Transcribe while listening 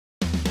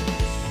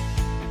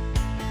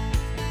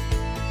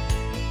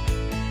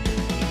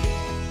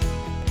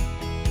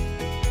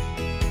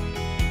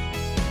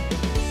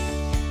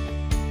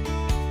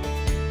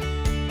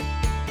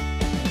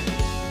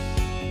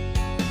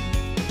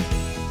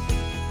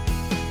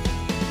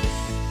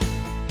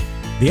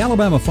The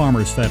Alabama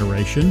Farmers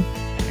Federation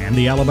and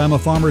the Alabama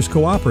Farmers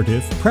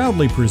Cooperative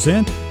proudly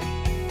present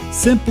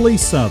Simply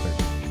Southern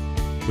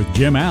with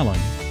Jim Allen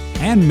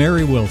and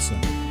Mary Wilson.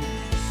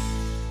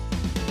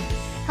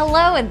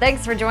 Hello, and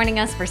thanks for joining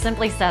us for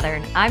Simply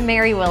Southern. I'm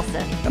Mary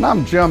Wilson. And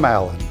I'm Jim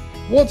Allen.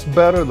 What's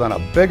better than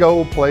a big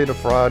old plate of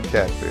fried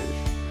catfish?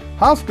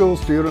 High school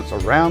students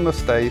around the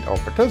state are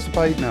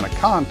participating in a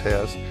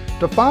contest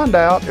to find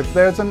out if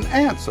there's an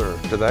answer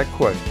to that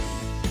question.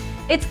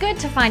 It's good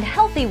to find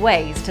healthy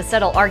ways to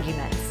settle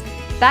arguments.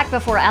 Back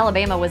before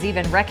Alabama was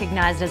even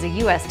recognized as a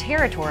U.S.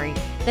 territory,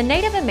 the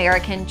Native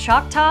American,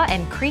 Choctaw,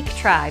 and Creek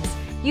tribes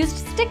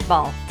used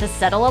stickball to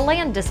settle a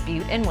land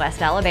dispute in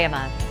West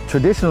Alabama.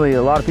 Traditionally,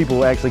 a lot of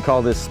people actually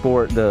call this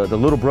sport the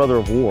little brother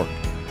of war.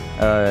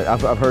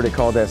 I've heard it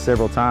called that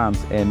several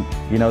times, and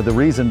you know the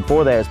reason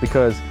for that is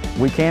because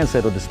we can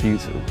settle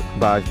disputes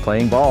by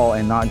playing ball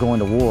and not going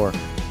to war.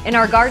 In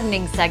our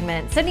gardening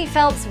segment, Sydney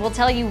Phelps will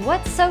tell you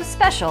what's so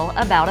special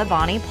about a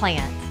Bonnie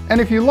plant.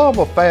 And if you love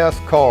a fast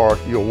car,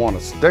 you'll want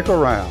to stick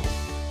around.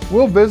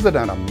 We'll visit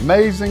an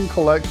amazing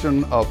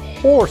collection of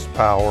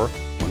horsepower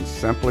when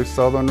Simply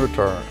Southern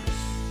returns.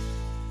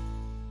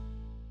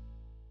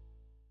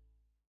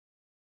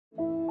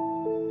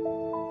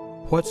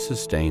 What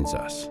sustains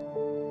us?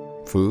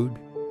 Food,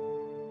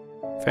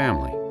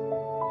 family,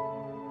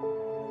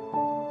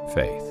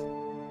 faith.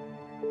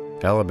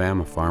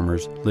 Alabama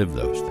farmers live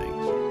those things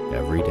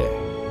every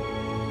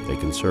day. They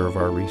conserve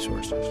our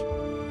resources,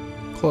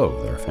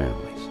 clothe our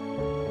families,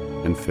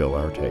 and fill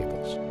our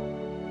tables.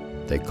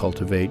 They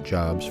cultivate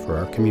jobs for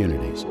our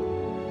communities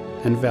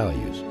and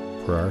values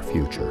for our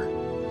future.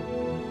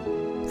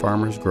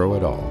 Farmers grow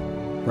it all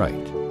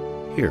right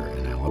here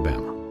in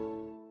Alabama.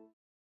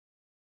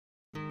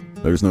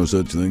 There's no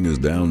such thing as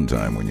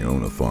downtime when you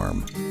own a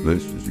farm.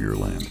 This is your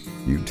land.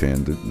 You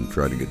tend it and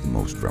try to get the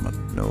most from it,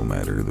 no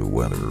matter the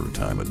weather or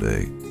time of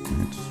day.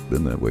 It's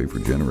been that way for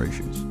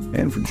generations.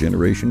 And for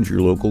generations,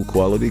 your local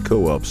quality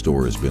co-op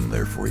store has been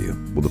there for you,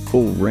 with a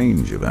full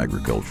range of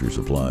agriculture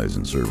supplies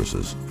and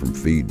services, from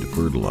feed to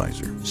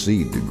fertilizer,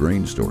 seed to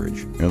grain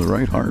storage, and the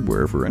right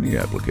hardware for any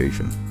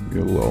application.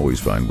 You'll always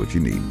find what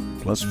you need,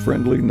 plus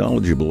friendly,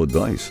 knowledgeable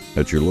advice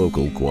at your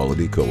local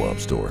quality co-op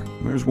store.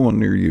 There's one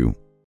near you.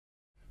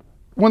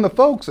 When the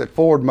folks at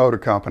Ford Motor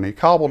Company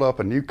cobbled up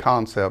a new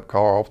concept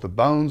car off the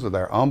bones of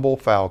their humble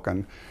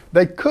Falcon,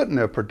 they couldn't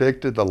have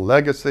predicted the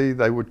legacy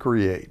they would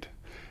create.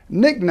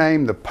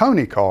 Nicknamed the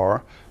Pony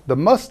Car, the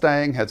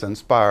Mustang has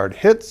inspired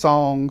hit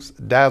songs,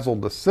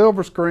 dazzled the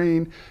silver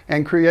screen,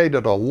 and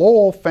created a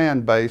loyal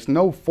fan base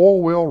no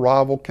four-wheel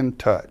rival can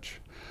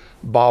touch.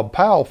 Bob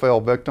Powell fell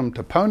victim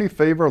to pony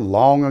fever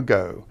long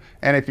ago,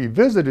 and if you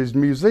visit his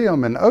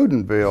museum in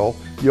Odenville,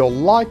 you'll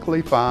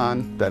likely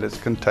find that it's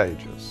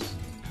contagious.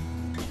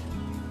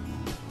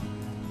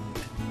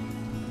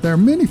 There are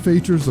many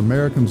features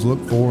Americans look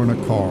for in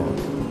a car,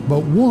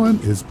 but one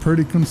is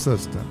pretty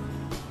consistent: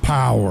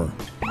 power.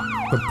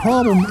 The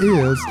problem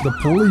is the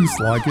police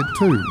like it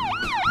too.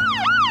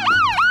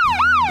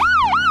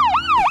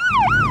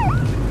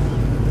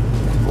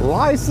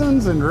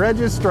 License and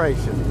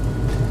registration.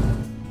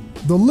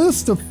 The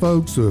list of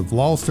folks who have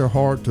lost their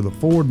heart to the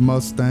Ford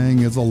Mustang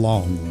is a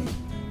long one,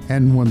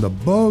 and when the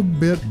bug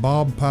bit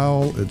Bob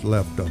Powell, it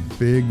left a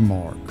big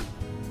mark.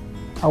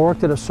 I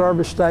worked at a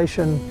service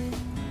station,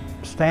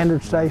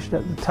 standard station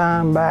at the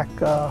time, back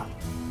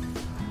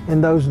in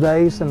those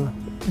days in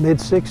the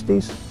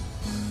mid-60s.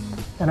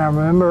 And I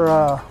remember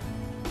a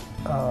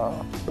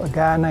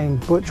guy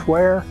named Butch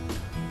Ware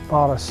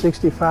bought a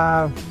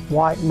 65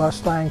 white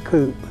Mustang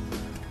coupe,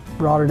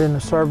 brought it in the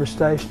service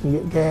station to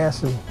get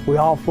gas, and we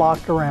all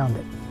flocked around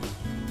it.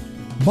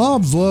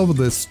 Bob's love of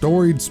this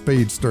storied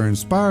speedster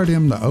inspired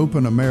him to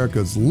open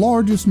America's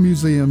largest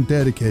museum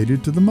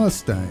dedicated to the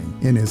Mustang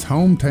in his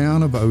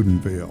hometown of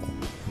Odenville.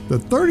 The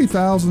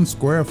 30,000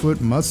 square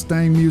foot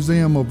Mustang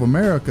Museum of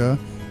America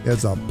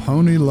is a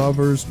pony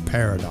lover's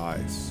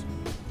paradise.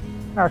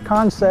 Our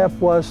concept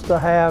was to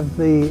have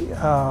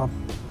the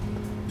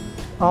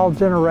all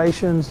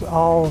generations,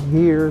 all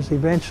years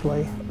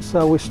eventually.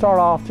 So we start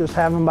off just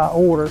having by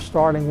order,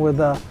 starting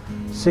with a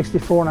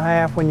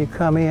 64.5 when you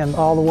come in,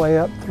 all the way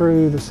up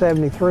through the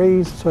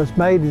 73s. So it's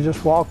made to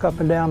just walk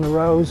up and down the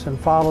rows and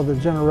follow the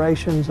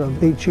generations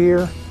of each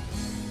year.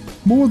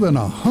 More than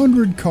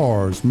 100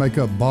 cars make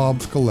up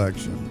Bob's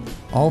collection,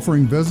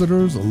 offering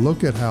visitors a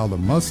look at how the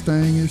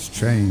Mustang has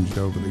changed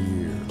over the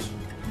years.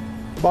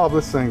 Bob,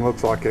 this thing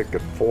looks like it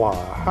could fly.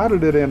 How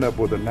did it end up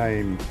with the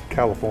name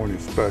California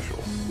Special?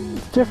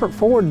 Different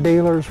Ford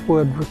dealers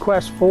would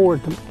request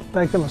Ford to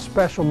make them a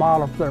special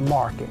model for their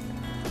market.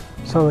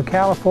 So the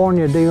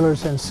California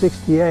dealers in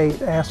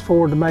 '68 asked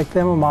Ford to make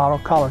them a model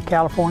called a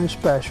California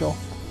Special.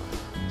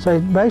 So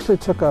they basically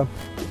took a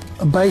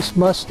base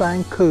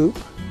Mustang coupe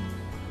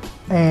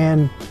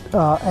and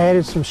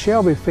added some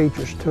Shelby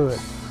features to it.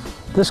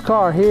 This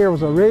car here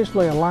was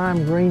originally a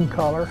lime green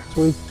color,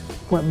 so we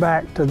went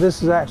back to,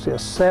 this is actually a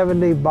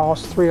 '70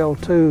 Boss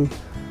 302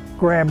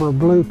 Grabber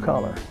blue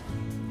color.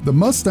 The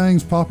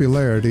Mustang's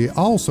popularity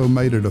also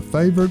made it a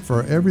favorite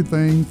for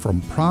everything from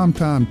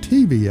primetime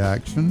TV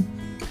action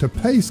to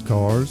pace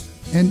cars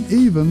and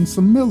even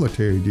some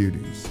military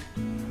duties.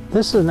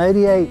 This is an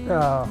 88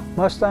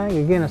 Mustang.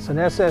 Again, it's an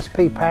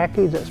SSP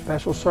package, that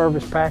special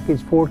service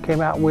package Ford came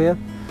out with.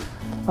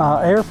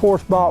 Air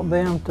Force bought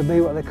them to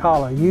be what they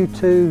call a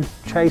U-2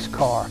 chase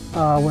car.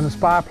 When the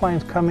spy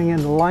plane's coming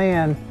into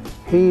land,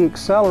 he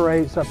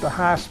accelerates up to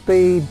high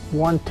speed,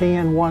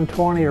 110,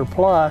 120 or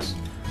plus,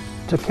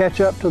 to catch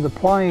up to the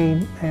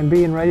plane and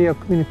be in radio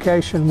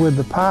communication with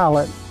the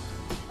pilot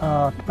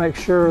to make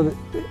sure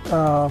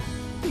that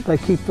they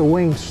keep the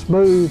wings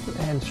smooth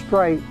and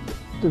straight,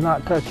 do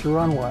not touch the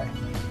runway.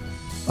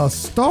 A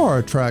star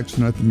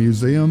attraction at the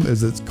museum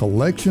is its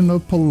collection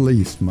of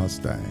police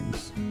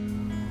Mustangs.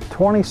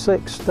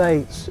 26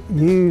 states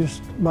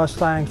used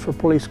Mustangs for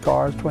police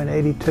cars between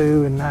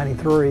 82 and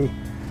 93,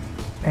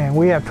 and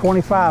we have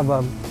 25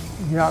 of them.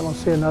 You're not going to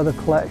see another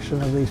collection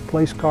of these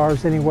police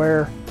cars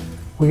anywhere.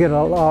 We get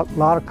a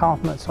lot of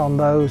compliments on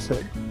those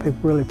that people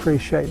really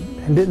appreciate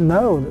and didn't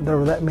know that there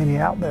were that many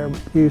out there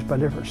used by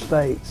different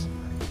states.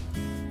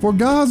 For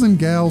guys and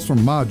gals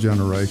from my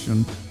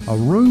generation, a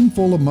room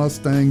full of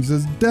Mustangs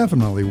is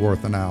definitely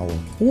worth an hour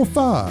or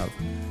 5.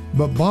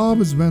 But Bob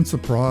has been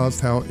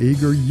surprised how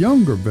eager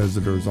younger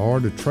visitors are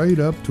to trade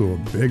up to a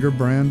bigger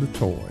brand of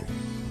toy.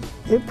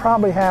 It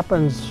probably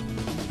happens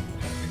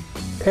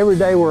every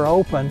day we're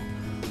open.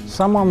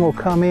 Someone will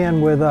come in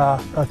with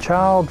a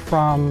child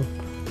from,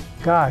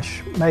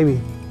 gosh,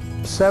 maybe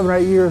 7 or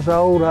 8 years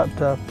old up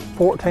to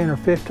 14 or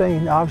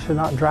 15, obviously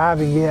not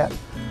driving yet,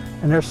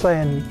 and they're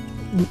saying,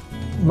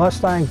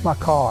 Mustang's my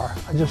car.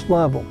 I just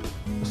love them.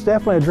 It's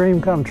definitely a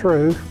dream come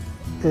true.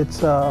 It's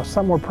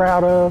something we're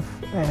proud of,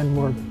 and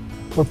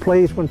we're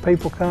pleased when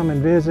people come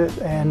and visit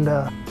and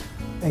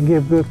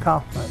give good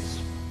compliments.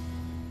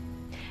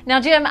 Now,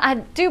 Jim, I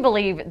do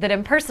believe that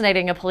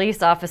impersonating a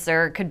police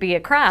officer could be a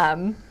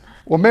crime.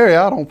 Well, Mary,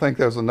 I don't think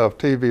there's enough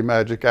TV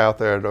magic out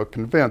there to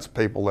convince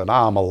people that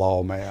I'm a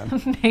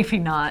lawman. Maybe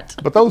not.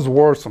 But those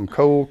were some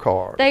cool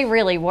cars. They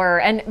really were.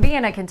 And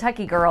being a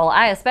Kentucky girl,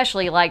 I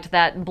especially liked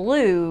that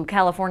blue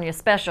California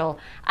Special.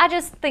 I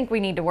just think we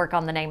need to work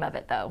on the name of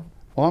it, though.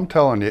 Well, I'm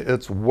telling you,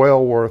 it's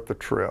well worth the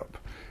trip.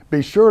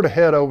 Be sure to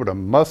head over to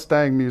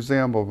Mustang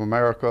Museum of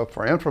America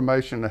for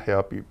information to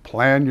help you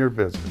plan your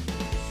visit.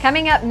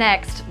 Coming up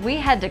next, we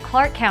head to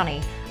Clark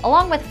County,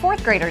 along with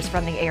 4th graders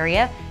from the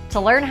area, to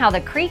learn how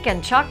the Creek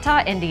and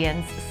Choctaw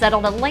Indians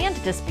settled a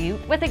land dispute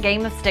with a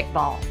game of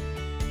stickball.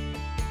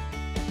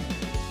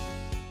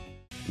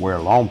 Wear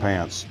long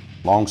pants,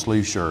 long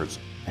sleeve shirts,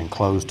 and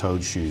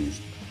closed-toed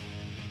shoes.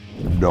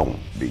 Don't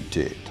be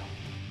ticked.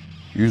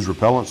 Use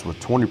repellents with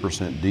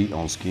 20% DEET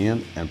on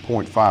skin and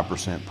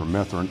 0.5%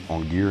 permethrin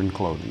on gear and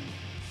clothing.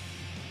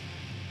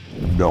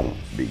 Don't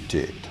be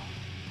ticked.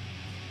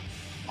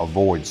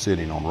 Avoid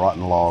sitting on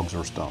rotten logs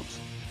or stumps.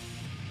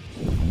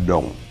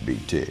 Don't be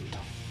ticked.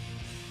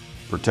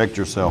 Protect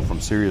yourself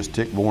from serious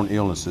tick-borne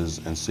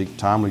illnesses and seek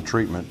timely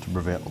treatment to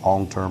prevent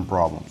long-term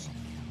problems.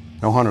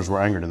 No hunters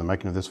were angered in the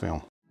making of this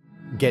film.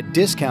 Get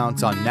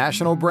discounts on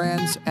national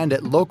brands and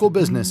at local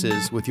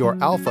businesses with your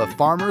Alpha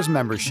Farmers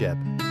membership.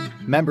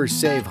 Members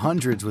save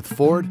hundreds with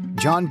Ford,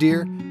 John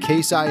Deere,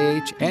 Case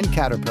IH, and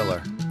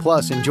Caterpillar.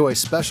 Plus, enjoy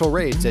special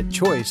rates at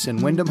Choice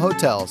and Wyndham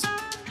Hotels.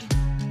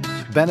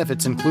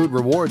 Benefits include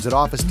rewards at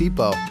Office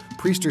Depot,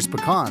 Priester's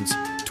Pecans,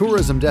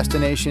 tourism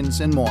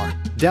destinations, and more.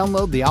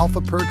 Download the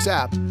Alpha Perks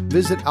app,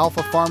 visit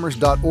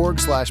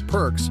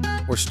alphafarmers.org/perks,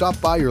 or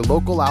stop by your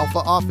local Alpha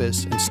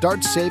office and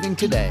start saving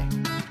today.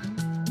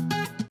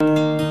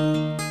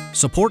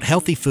 Support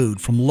healthy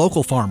food from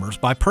local farmers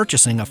by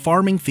purchasing a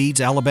Farming Feeds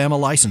Alabama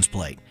license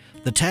plate.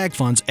 The tag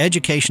funds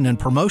education and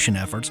promotion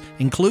efforts,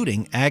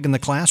 including Ag in the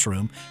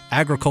Classroom,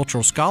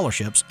 agricultural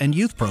scholarships, and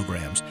youth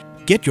programs.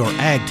 Get your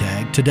Ag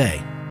tag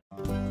today.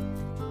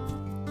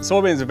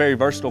 Soybeans is a very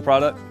versatile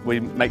product. We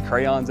make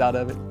crayons out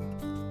of it.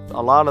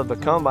 A lot of the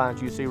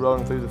combines you see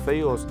rolling through the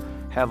fields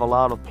have a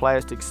lot of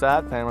plastic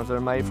side panels that are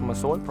made from a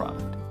soy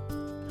product.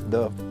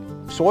 The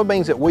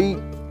soybeans that we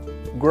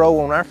grow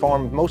on our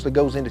farm mostly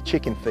goes into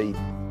chicken feed.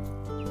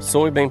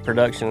 Soybean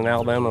production in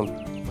Alabama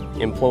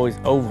employs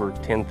over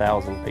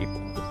 10,000 people.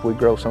 We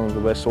grow some of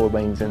the best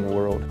soybeans in the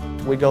world.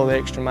 We go the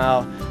extra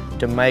mile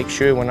to make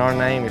sure when our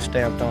name is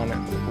stamped on it,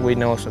 we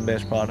know it's the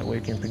best product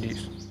we can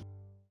produce.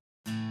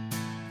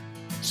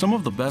 Some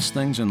of the best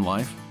things in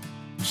life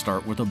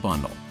start with a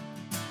bundle.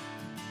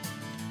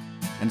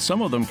 And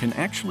some of them can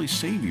actually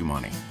save you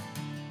money.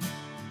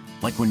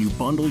 Like when you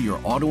bundle your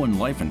auto and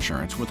life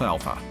insurance with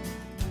Alpha.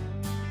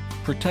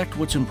 Protect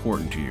what's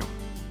important to you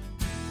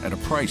at a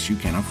price you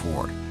can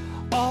afford.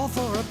 All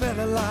for a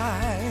better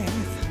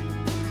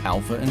life.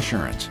 Alpha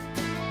Insurance.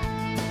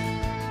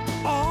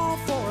 All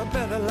for a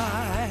better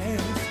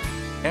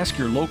life. Ask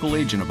your local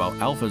agent about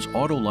Alpha's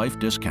auto life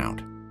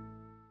discount.